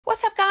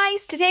What's up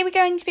guys? Today we're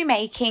going to be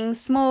making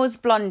s'mores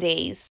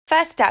blondies.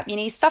 First up, you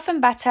need softened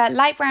butter,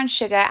 light brown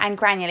sugar and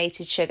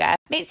granulated sugar.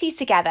 Mix these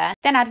together,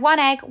 then add one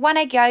egg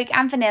yolk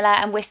and vanilla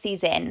and whisk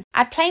these in.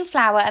 Add plain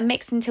flour and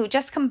mix until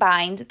just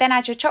combined, then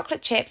add your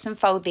chocolate chips and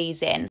fold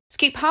these in.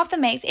 Scoop half the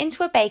mix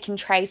into a baking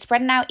tray,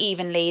 spreading out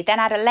evenly, then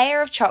add a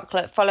layer of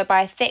chocolate followed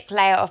by a thick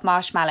layer of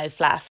marshmallow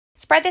fluff.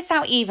 Spread this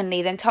out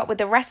evenly, then top with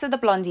the rest of the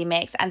blondie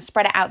mix and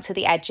spread it out to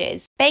the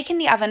edges. Bake in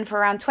the oven for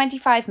around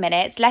 25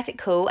 minutes, let it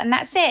cool, and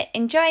that's it.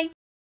 Enjoy!